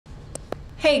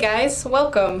Hey guys,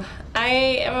 welcome. I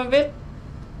am a bit,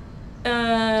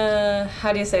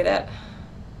 how do you say that?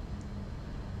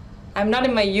 I'm not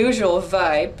in my usual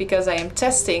vibe because I am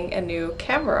testing a new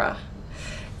camera.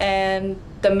 And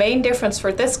the main difference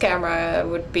for this camera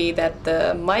would be that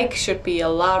the mic should be a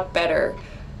lot better.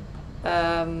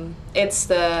 I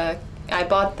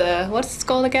bought the, what's it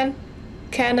called again?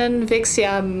 Canon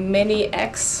Vixia Mini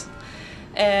X.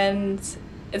 And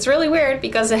it's really weird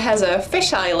because it has a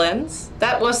fisheye lens.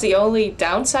 That was the only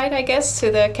downside, I guess,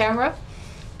 to the camera.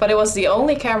 But it was the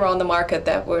only camera on the market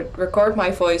that would record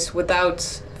my voice without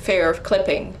fear of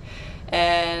clipping.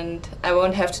 And I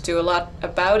won't have to do a lot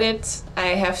about it.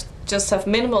 I just have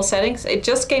minimal settings. It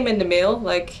just came in the mail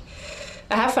like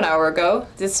a half an hour ago.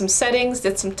 Did some settings,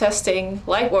 did some testing.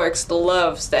 Lightworks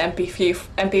loves the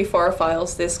MP4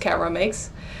 files this camera makes.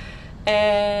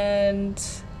 And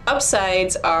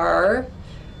upsides are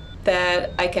that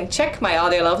I can check my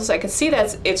audio levels. I can see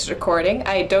that it's recording.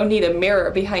 I don't need a mirror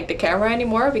behind the camera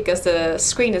anymore because the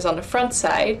screen is on the front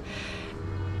side.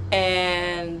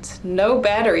 And no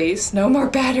batteries, no more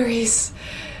batteries.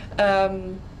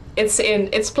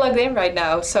 It's plugged in right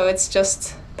now, so it's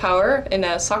just power in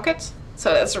a socket.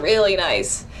 So that's really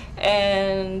nice.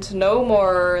 And no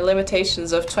more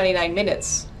limitations of 29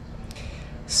 minutes.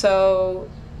 So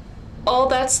all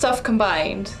that stuff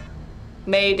combined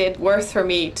made it worth for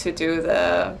me to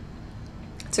go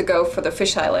for the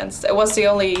fisheye lens. It was the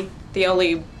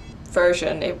only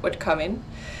version it would come in.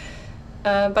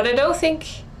 But I don't think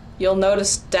you'll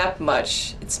notice that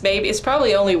much. It's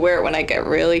probably only weird when I get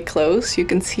really close. You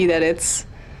can see that it's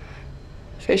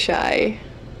fisheye.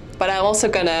 But I'm also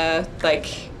gonna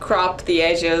like crop the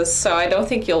edges, so I don't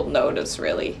think you'll notice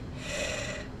really.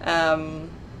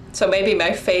 So maybe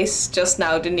my face just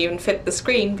now didn't even fit the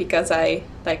screen because I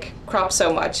like crop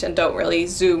so much and don't really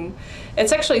zoom.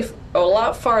 It's actually a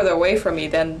lot farther away from me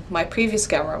than my previous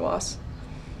camera was.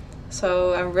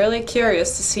 So I'm really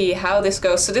curious to see how this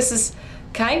goes. So this is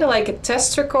kind of like a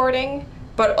test recording,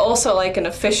 but also like an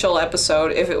official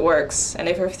episode if it works and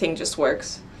if everything just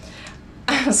works.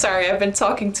 I'm sorry, I've been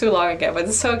talking too long again, but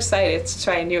I'm so excited to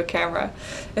try a new camera.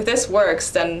 If this works,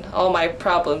 then all my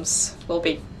problems will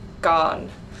be gone.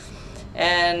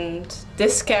 And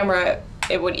this camera,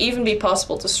 it would even be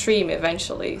possible to stream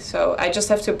eventually. So I just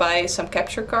have to buy some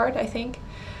capture card, I think.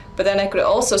 But then I could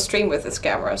also stream with this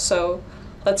camera. So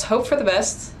let's hope for the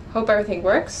best. Hope everything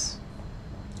works.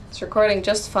 It's recording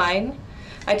just fine.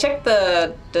 I checked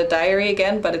the diary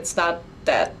again, but it's not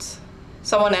that.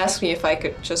 Someone asked me if I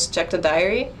could just check the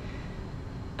diary.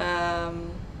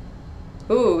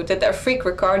 Ooh, did that freak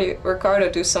Ricardo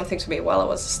do something to me while I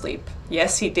was asleep?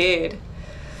 Yes, he did.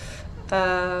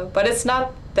 But it's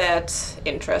not that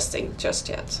interesting just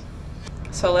yet.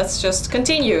 So let's just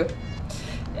continue.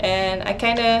 And I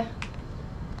kinda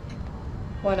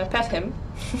wanna pet him.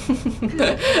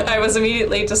 I was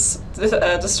immediately just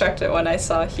distracted when I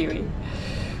saw Huey.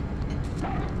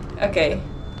 Okay.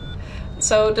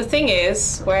 So the thing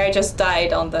is, where I just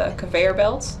died on the conveyor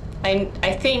belt, I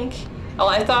think, well,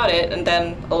 I thought it, and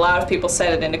then a lot of people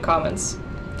said it in the comments.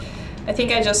 I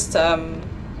think I just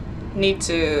need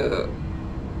to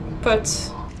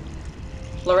put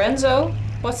Lorenzo,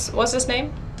 what's his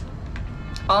name?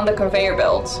 On the conveyor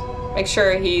belt. Make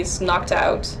sure he's knocked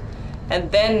out,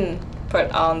 and then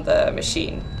put on the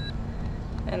machine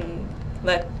and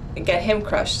get him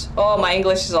crushed. Oh, my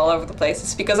English is all over the place.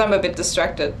 It's because I'm a bit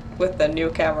distracted with the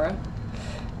new camera.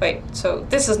 Wait, so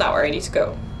this is not where I need to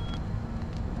go.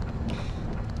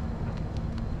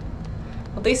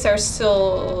 At least there's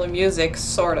still music,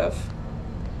 sort of.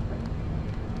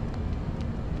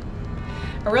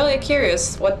 I'm really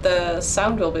curious what the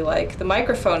sound will be like. The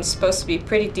microphone's supposed to be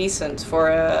pretty decent for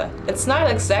a... It's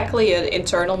not exactly an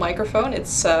internal microphone,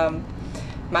 it's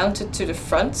mounted to the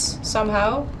front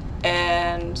somehow.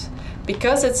 And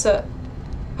because it's a...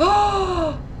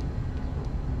 Oh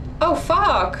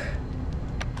fuck!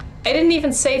 I didn't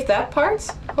even save that part?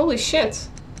 Holy shit.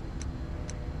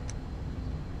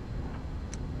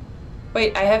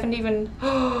 Wait, I haven't even...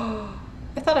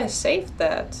 I thought I saved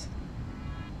that.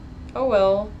 Oh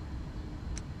well.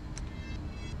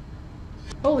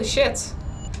 Holy shit.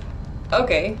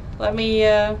 Okay, let me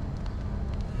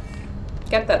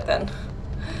get that then.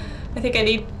 I think I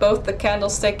need both the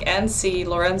candlestick and see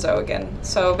Lorenzo again.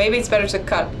 So maybe it's better to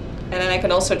cut, and then I can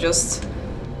also just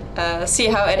see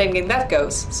how editing that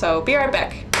goes. So be right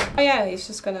back. Oh yeah, he's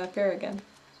just gonna appear again.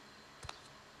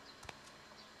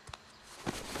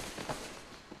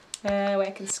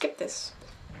 I can skip this.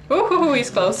 Ooh, he's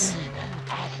close.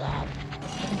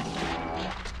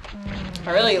 I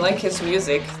really like his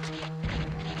music.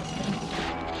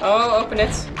 Oh, open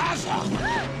it.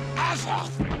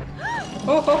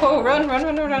 Oh, ho, ho, run, run,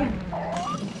 run, run, run.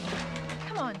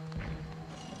 Come on.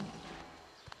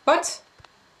 What?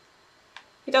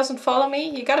 He doesn't follow me?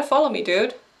 You gotta follow me,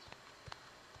 dude.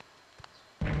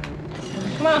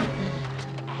 Come on.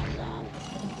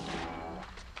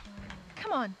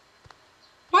 Come on.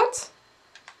 What?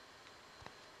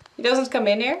 He doesn't come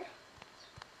in here?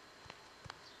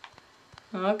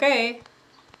 Okay.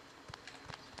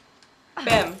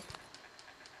 Bam.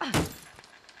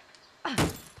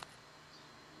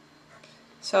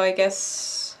 So I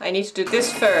guess I need to do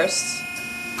this first.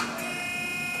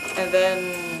 And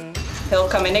then he'll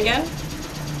come in again.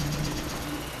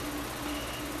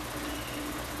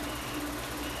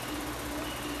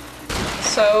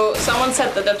 So someone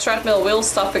said that the treadmill will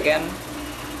stop again.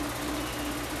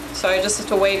 So I just have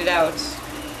to wait it out.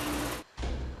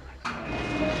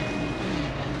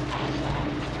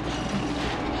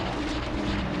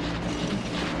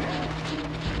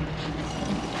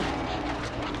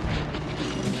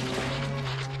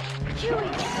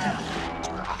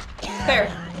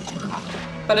 There.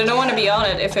 But I don't want to be on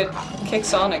it if it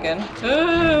kicks on again.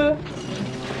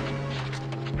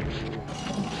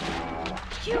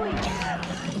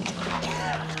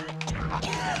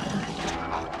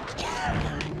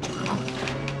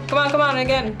 Come on,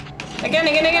 again. Again.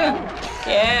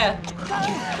 Yeah.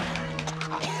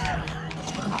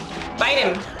 Bite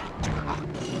him.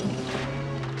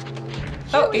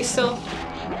 Oh, he's still...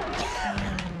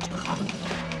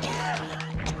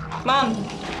 Come on.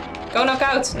 Go knock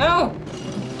out. No!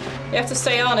 You have to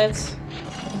stay on it.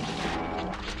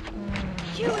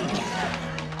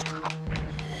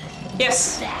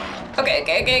 Yes!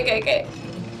 Okay.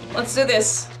 Let's do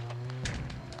this.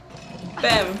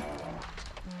 Bam.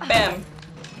 Bam.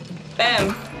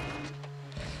 Bam.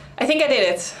 I think I did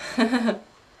it.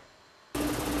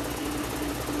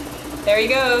 There he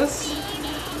goes.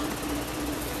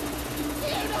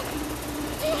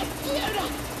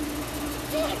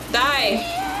 Die!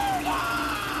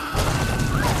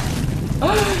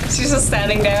 She's just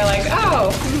standing there like,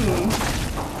 oh,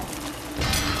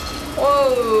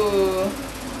 Whoa.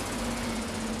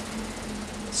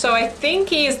 So I think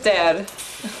he's dead.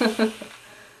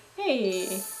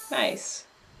 Hey, nice.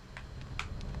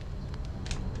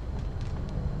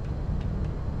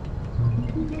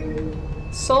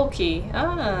 Sulky.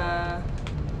 Ah.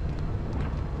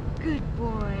 Good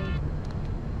boy.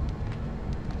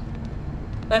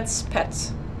 Let's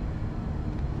pet.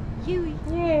 Huey.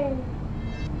 Yay.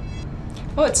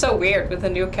 Oh, it's so weird with the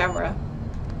new camera.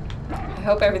 I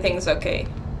hope everything's okay.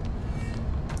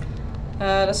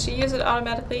 Does she use it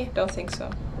automatically? Don't think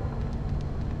so.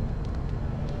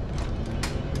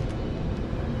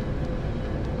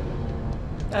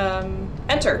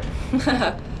 Enter.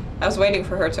 I was waiting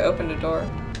for her to open the door.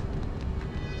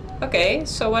 Okay,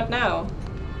 so what now?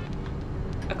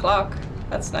 A clock.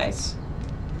 That's nice.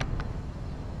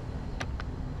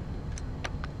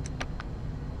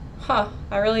 Huh,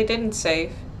 I really didn't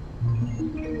save.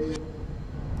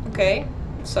 Okay,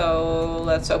 so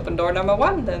let's open door number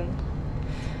 1 then.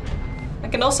 I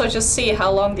can also just see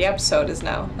how long the episode is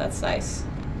now. That's nice.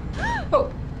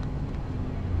 Oh.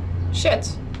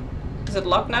 Shit. Is it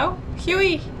locked now?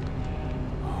 Huey!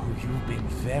 Oh, you've been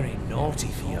very naughty,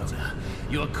 Fiona.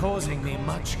 You're causing me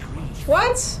much grief.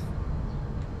 What?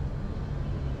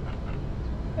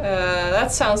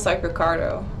 That sounds like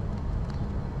Ricardo.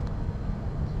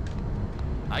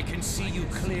 I can see you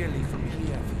clearly from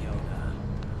here, Fiona.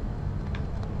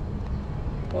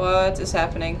 What is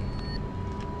happening?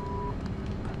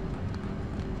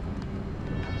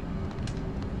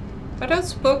 Are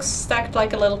those books stacked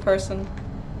like a little person?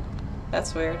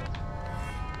 That's weird.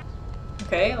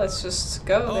 Okay, let's just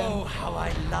go then. Oh, how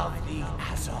I love the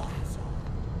Azov.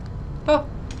 Oh,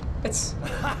 it's...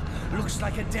 Looks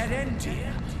like a dead end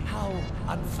here. How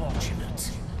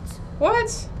unfortunate.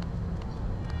 What?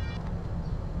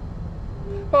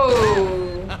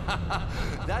 Oh.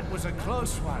 That was a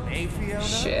close one, eh, Fiona?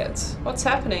 Shit. What's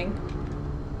happening?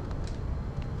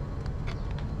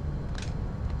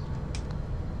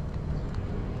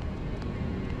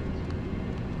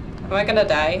 Am I gonna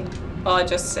die? Oh, I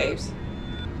just saved.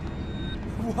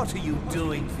 What are you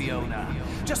doing, Fiona?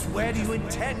 Just where do you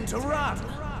intend to run?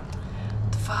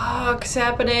 What the fuck is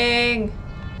happening?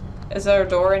 Is there a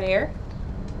door in here?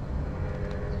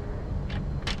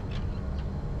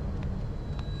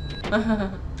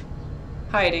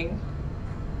 Hiding.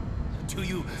 Do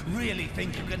you really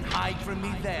think you can hide from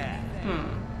me there?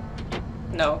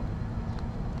 No.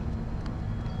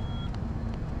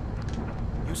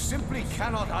 You simply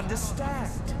cannot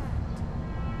understand.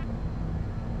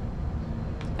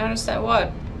 I understand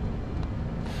what?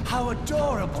 How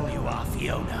adorable you are,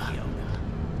 Fiona.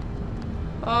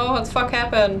 Oh, what the fuck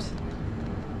happened?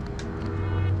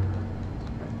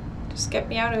 Just get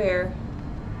me out of here.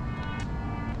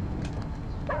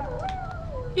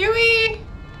 Huey!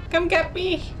 Come get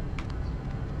me!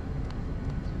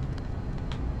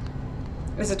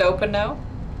 Is it open now?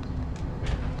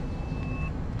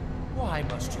 Why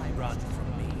must you run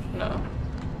from me? No.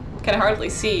 Can hardly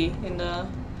see in the...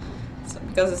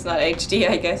 because it's not HD,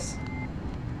 I guess.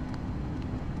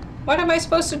 What am I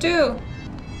supposed to do?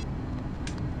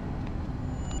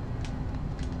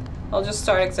 I'll just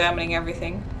start examining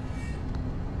everything.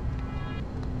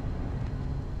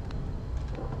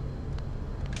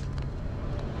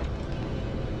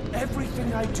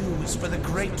 Everything I do is for the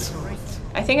great truth.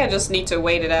 I think I just need to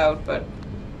wait it out, but...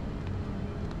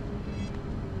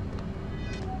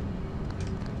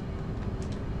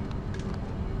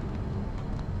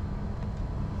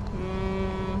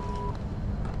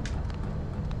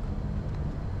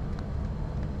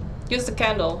 Use the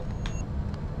candle.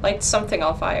 Light something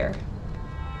on fire.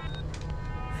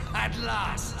 At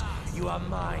last, you are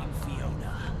mine,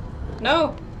 Fiona.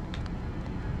 No!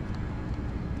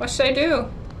 What should I do?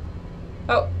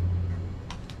 Oh.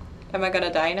 Am I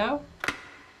gonna die now?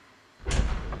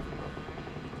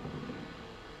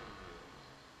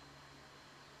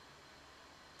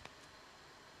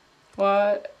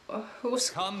 What? Who's...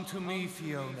 Come to me,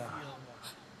 Fiona.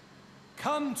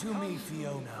 Come to me,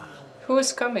 Fiona. Who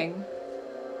is coming?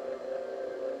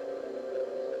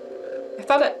 I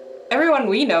thought that everyone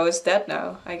we know is dead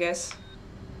now, I guess.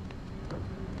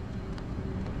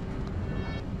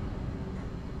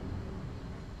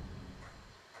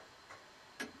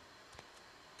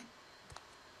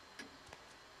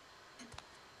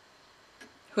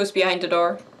 Who's behind the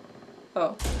door?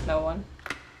 Oh, no one.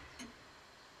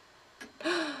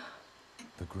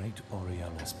 The great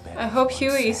Oriole's bed. I hope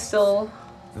Huey's still...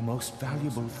 The most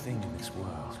valuable thing in this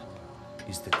world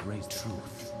is the great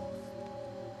truth.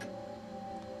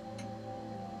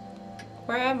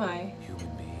 Where am I? Human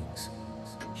beings,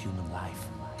 human life,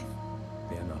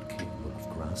 they are not capable of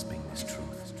grasping this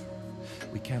truth.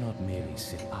 We cannot merely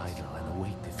sit idle and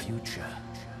await the future.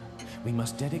 We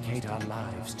must dedicate our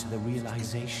lives to the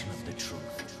realization of the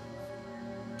truth.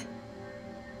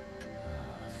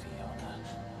 Fiona.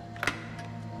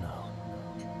 No.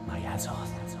 My Azoth.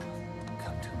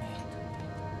 Come to me.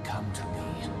 Come to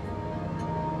me.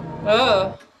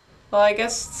 Oh. Well, I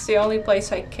guess it's the only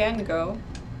place I can go.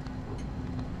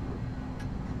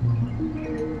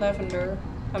 Lavender.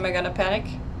 Am I gonna panic?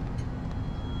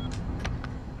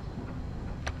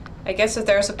 I guess if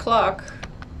there's a clock,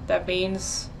 that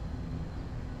means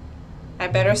I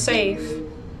better save.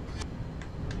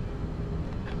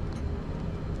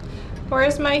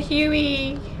 Where's my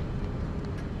Huey?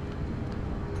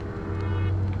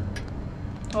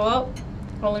 Well,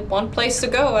 only one place to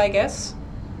go, I guess.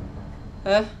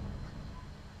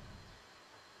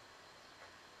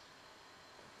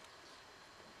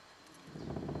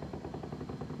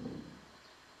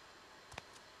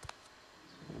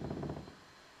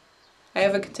 I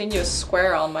have a continuous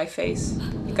square on my face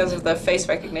because of the face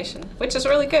recognition, which is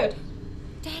really good.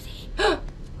 Daddy.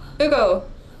 Ugo.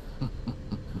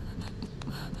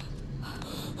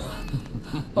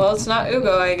 Well, it's not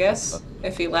Ugo, I guess,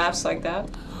 if he laughs like that.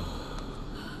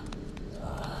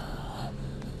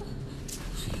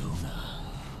 Fiona,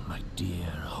 my dear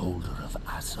holder of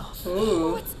Azoth.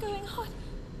 Ooh. What's going on?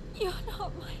 You're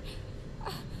not my...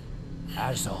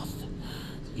 Azoth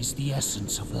is the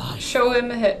essence of life. Show him,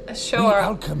 show We our...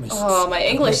 alchemists Oh, my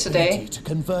English have the ability today. to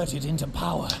convert it into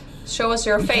power. Show us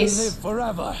your We face. can live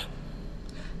forever.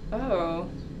 Oh.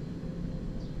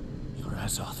 Your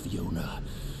Azoth, Fiona,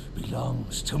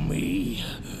 belongs to me.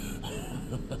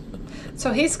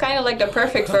 So he's kind of like the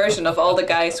perfect version of all the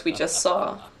guys we just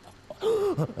saw.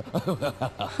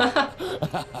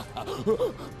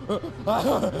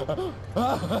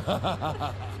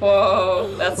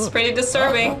 Whoa, that's pretty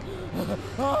disturbing.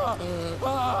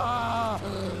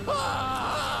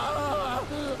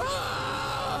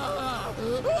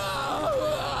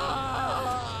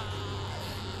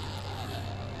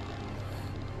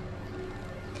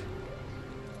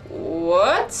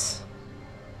 What?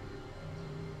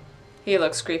 He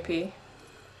looks creepy.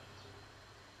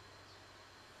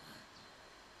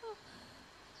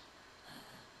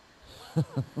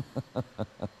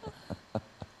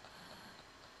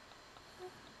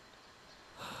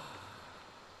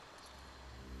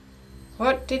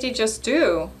 What did he just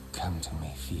do? Come to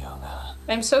me, Fiona.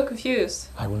 I'm so confused.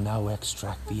 I will now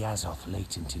extract the Azoth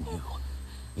latent in you,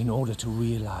 in order to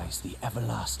realize the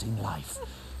everlasting life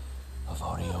of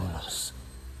Oriola's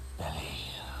belly.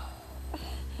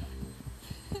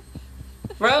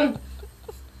 Run!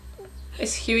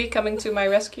 Is Huey coming to my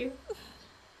rescue?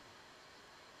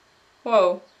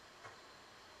 Whoa.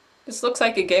 This looks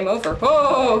like a game over.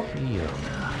 Whoa!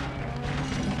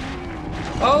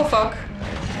 Oh, fuck.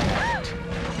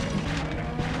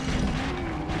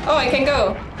 Oh, I can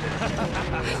go.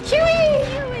 Huey!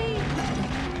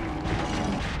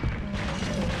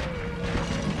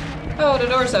 Oh, the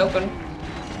door's open.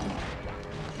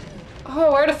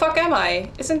 Oh, where the fuck am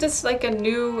I? Isn't this like a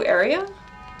new area?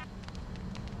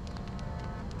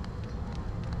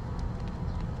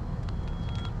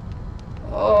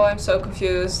 Oh, I'm so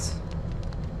confused.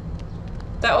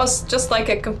 That was just like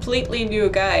a completely new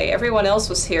guy. Everyone else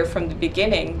was here from the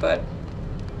beginning, but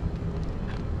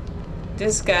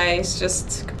this guy is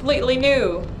just completely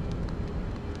new.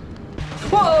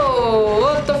 Whoa!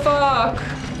 What the fuck?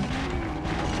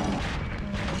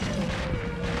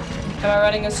 Am I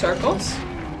running in circles?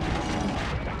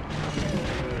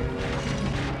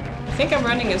 I think I'm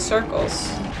running in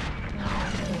circles.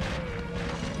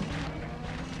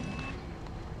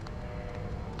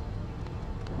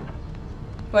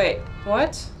 Wait,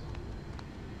 what?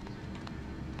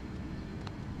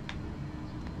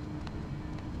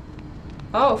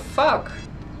 Oh, fuck.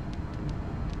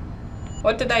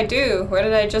 What did I do? Where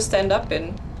did I just end up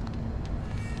in?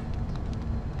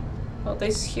 Well,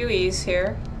 this Huey's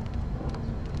here.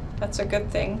 That's a good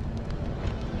thing.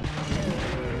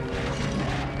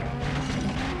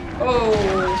 Whoa!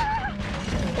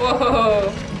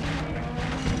 Whoa!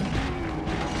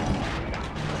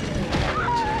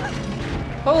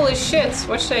 Holy shit,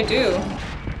 what should I do?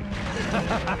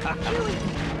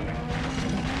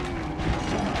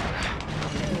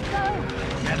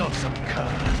 Meddlesome cur.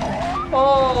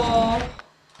 Oh!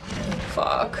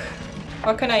 Fuck.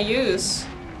 What can I use?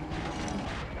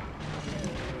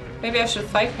 Maybe I should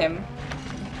fight him.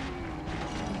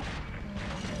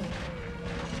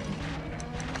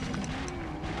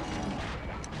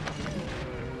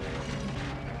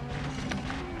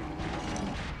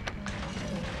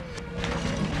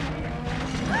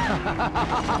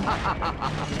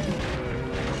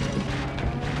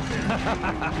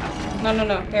 No, no,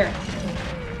 no, here.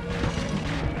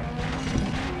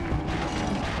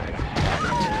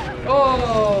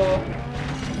 Oh!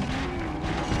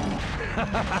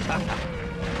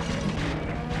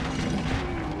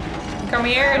 Come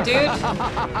here, dude.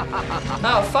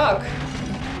 Oh, fuck.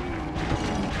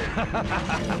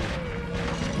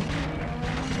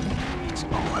 It's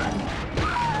over.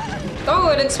 Oh,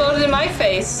 it exploded in my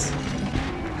face.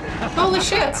 Holy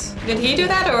shit. Did he do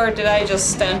that or did I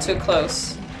just stand too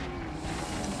close?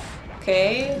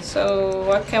 Okay, so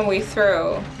what can we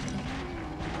throw?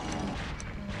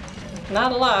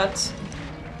 Not a lot.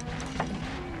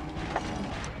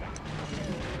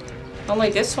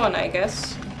 Only this one, I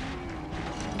guess.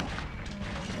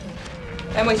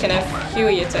 And we can have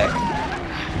Huey attack.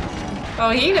 Oh,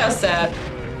 he does that.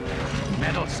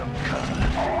 Meddlesome cur.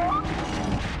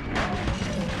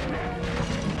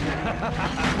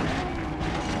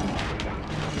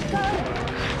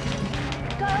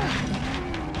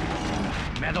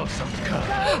 Meddlesome cur.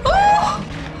 Oh!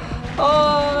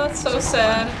 Oh, that's so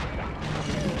sad.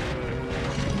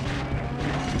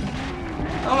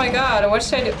 Oh my god, what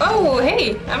should I do? Oh,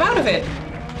 hey, I'm out of it.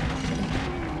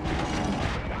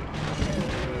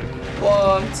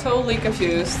 Whoa, I'm totally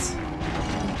confused.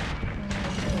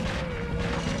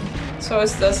 So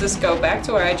does this go back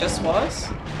to where I just was?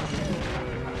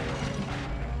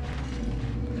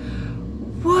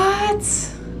 What?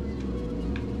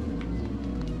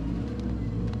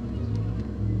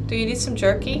 Do you need some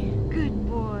jerky? Good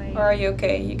boy. Or are you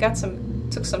okay? You got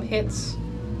took some hits.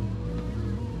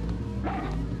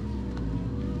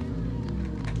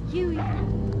 Huey.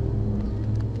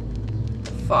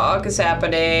 Fuck is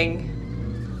happening?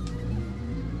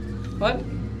 What?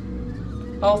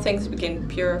 All things begin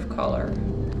pure of color.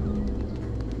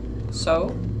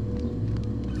 So?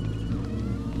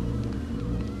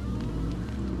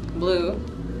 Blue.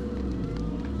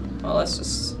 Well, let's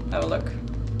just have a look.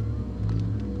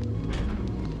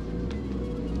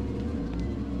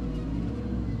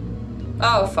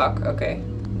 Oh, fuck, okay.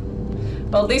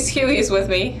 Well, at least Huey is with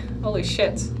me. Holy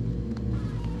shit.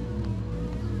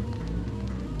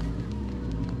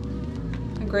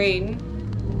 Green.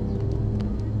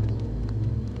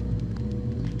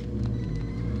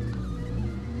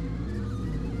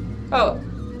 Oh.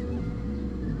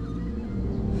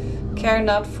 Care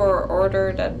not for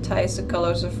order that ties the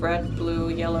colors of red, blue,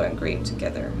 yellow, and green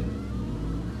together.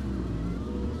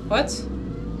 What?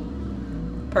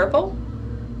 Purple?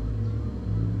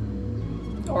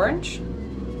 Orange?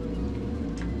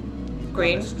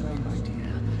 Green? My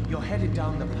dear, You're headed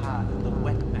down the path of the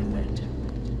wet method.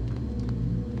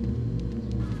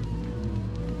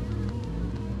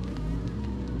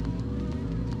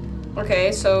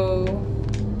 Okay, so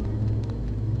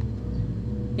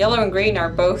yellow and green are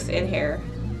both in here.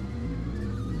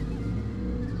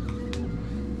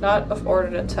 Not of order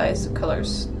that ties the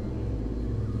colors.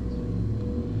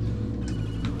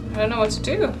 I don't know what to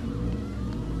do.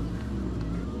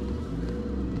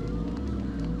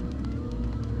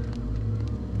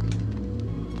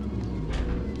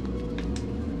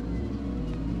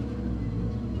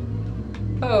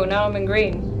 Oh, now I'm in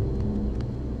green.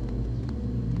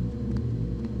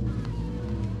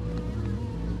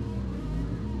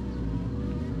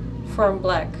 Form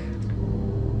black.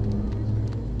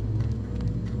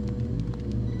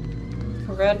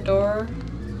 A red door.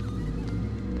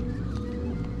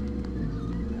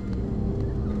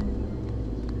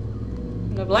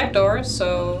 And a black door,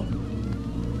 so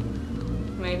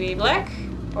maybe black?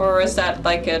 Or is that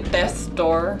like a death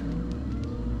door?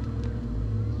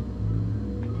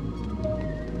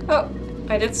 Oh,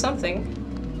 I did something.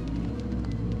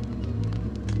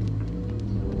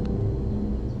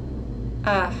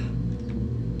 Ah.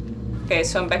 Okay,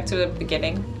 so I'm back to the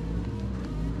beginning.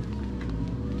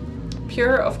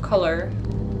 Pure of color.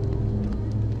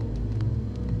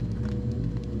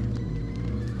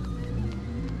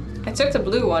 I took the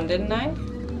blue one, didn't I?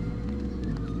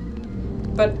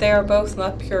 But they are both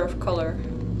not pure of color.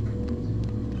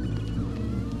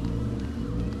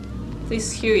 At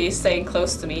least Huey is staying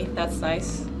close to me. That's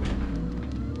nice.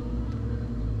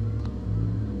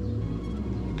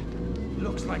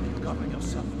 Looks like you've gotten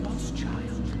yourself lost,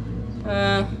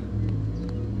 child.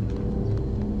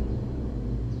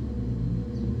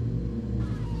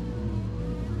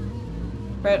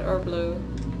 Red or blue?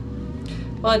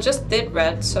 Well, I just did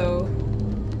red, so...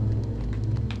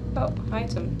 Oh,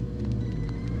 item.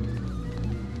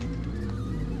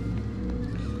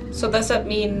 So does that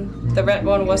mean the red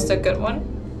one was the good one?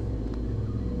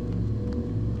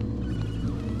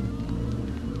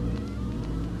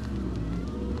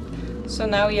 So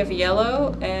now we have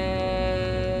yellow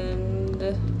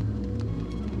and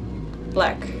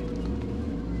black.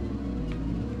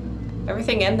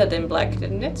 Everything ended in black,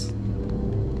 didn't it?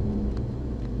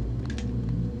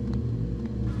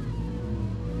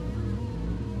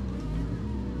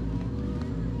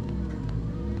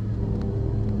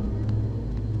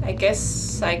 I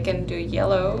guess I can do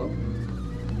yellow.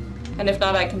 And if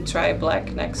not, I can try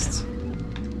black next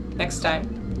time.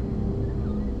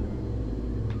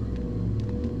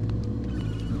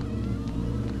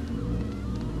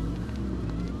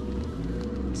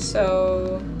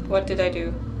 So, what did I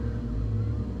do?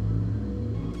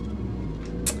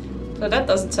 So that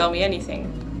doesn't tell me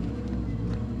anything.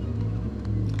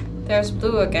 There's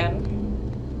blue again.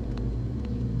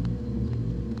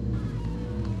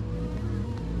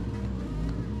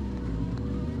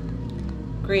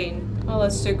 Green. Well,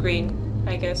 let's do green,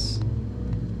 I guess.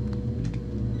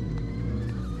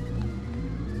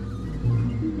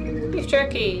 Beef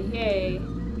jerky! Yay!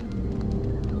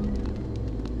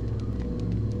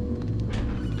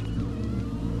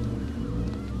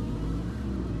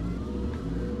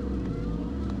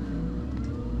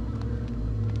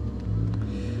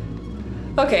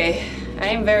 Okay, I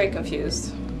am very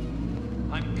confused.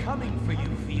 I'm coming for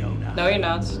you, Fiona. No, you're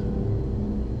not.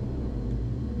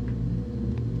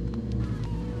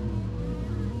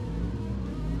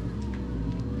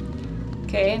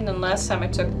 Okay, and then last time I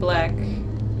took black.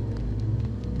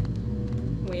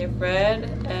 We have red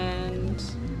and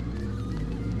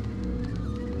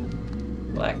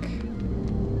black.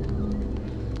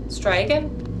 Let's try again.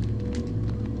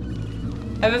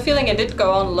 I have a feeling it did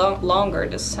go on longer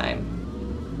this time.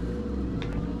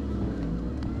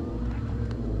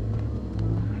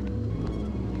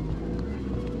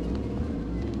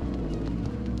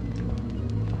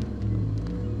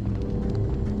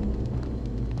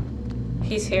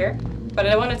 He's here, but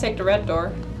I want to take the red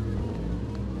door.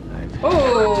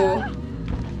 Oh,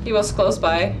 he was close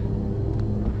by.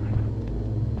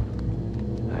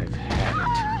 I've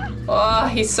had it. Oh,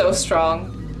 he's so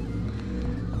strong.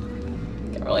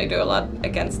 Can't really do a lot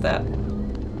against that.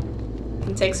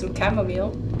 Can take some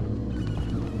chamomile.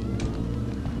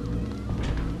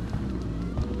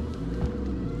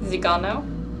 Is he gone now?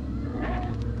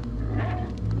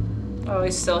 Oh,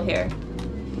 he's still here.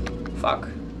 Fuck.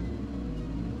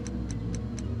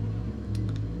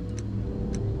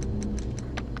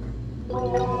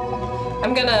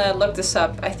 I'm gonna look this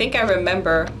up. I think I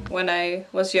remember when I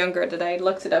was younger that I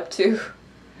looked it up too.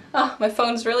 Oh, my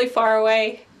phone's really far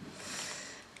away.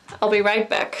 I'll be right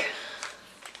back.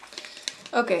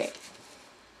 Okay.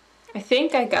 I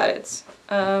think I got it.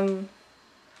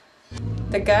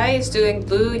 The guy is doing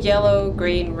blue, yellow,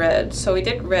 green, red. So we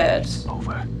did red.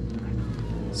 Over.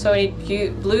 So we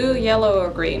need blue, yellow, or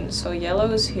green. So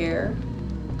yellow is here.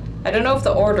 I don't know if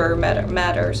the order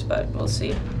matters, but we'll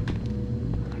see.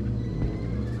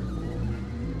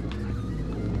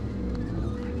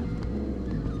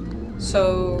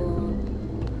 So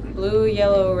blue,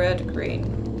 yellow, red, green.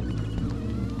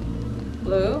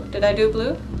 Blue? Did I do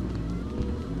blue?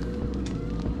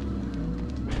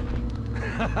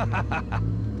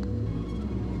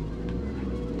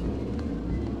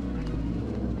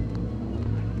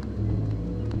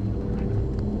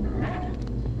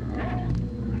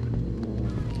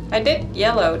 I did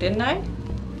yellow, didn't I?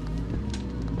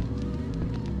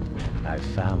 I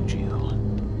found you.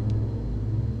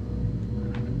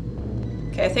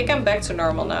 Okay, I think I'm back to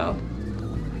normal now.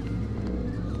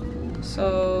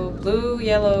 So blue,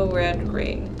 yellow, red,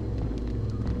 green.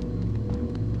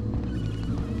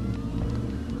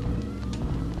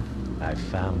 I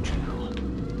found you.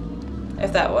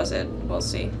 If that was it, we'll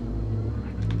see.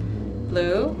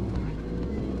 Blue.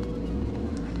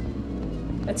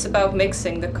 It's about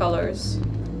mixing the colors.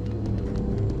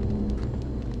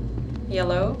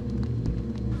 Yellow.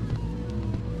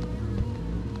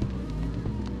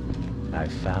 I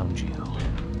found you.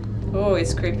 Oh,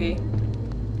 it's creepy.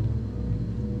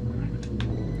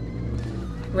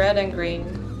 Red and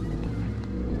green.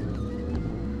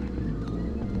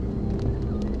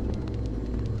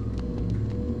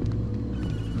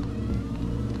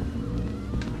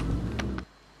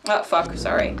 Oh, fuck,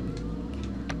 sorry.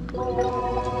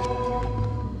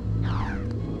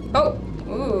 Oh,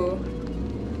 ooh.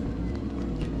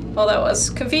 Well, that was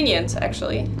convenient,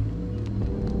 actually.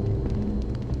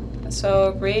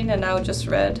 So green and now just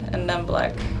red and then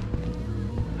black.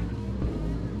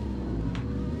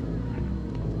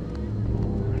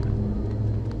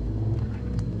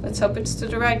 Let's hope it's to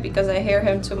the right because I hear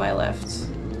him to my left.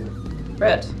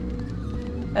 Red.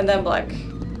 And then black.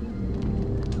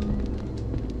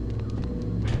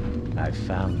 I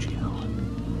found you.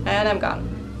 And I'm gone.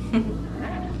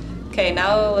 Okay,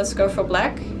 now let's go for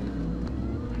black.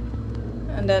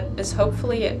 And that is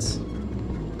hopefully it.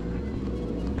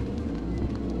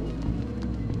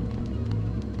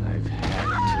 I've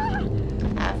had it.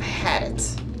 I've had it.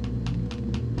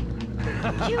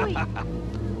 Huey!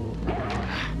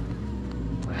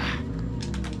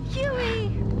 Huey!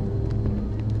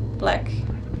 Black.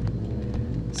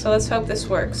 So let's hope this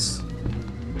works.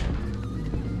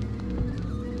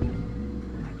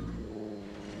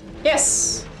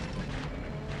 Yes!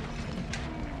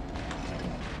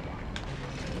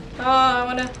 Oh, I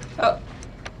wanna... Oh.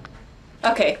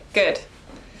 Okay, good.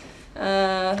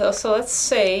 So let's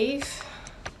save.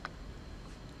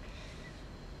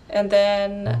 And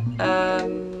then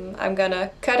I'm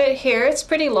gonna cut it here. It's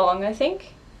pretty long, I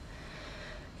think.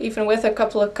 Even with a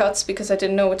couple of cuts because I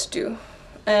didn't know what to do.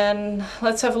 And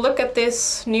let's have a look at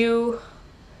this new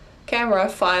camera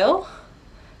file.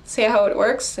 See how it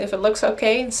works, if it looks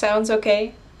okay and sounds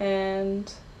okay,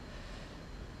 and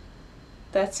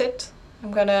that's it.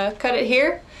 I'm gonna cut it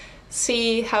here,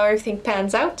 see how everything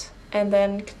pans out, and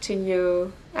then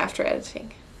continue after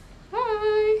editing.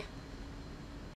 Bye!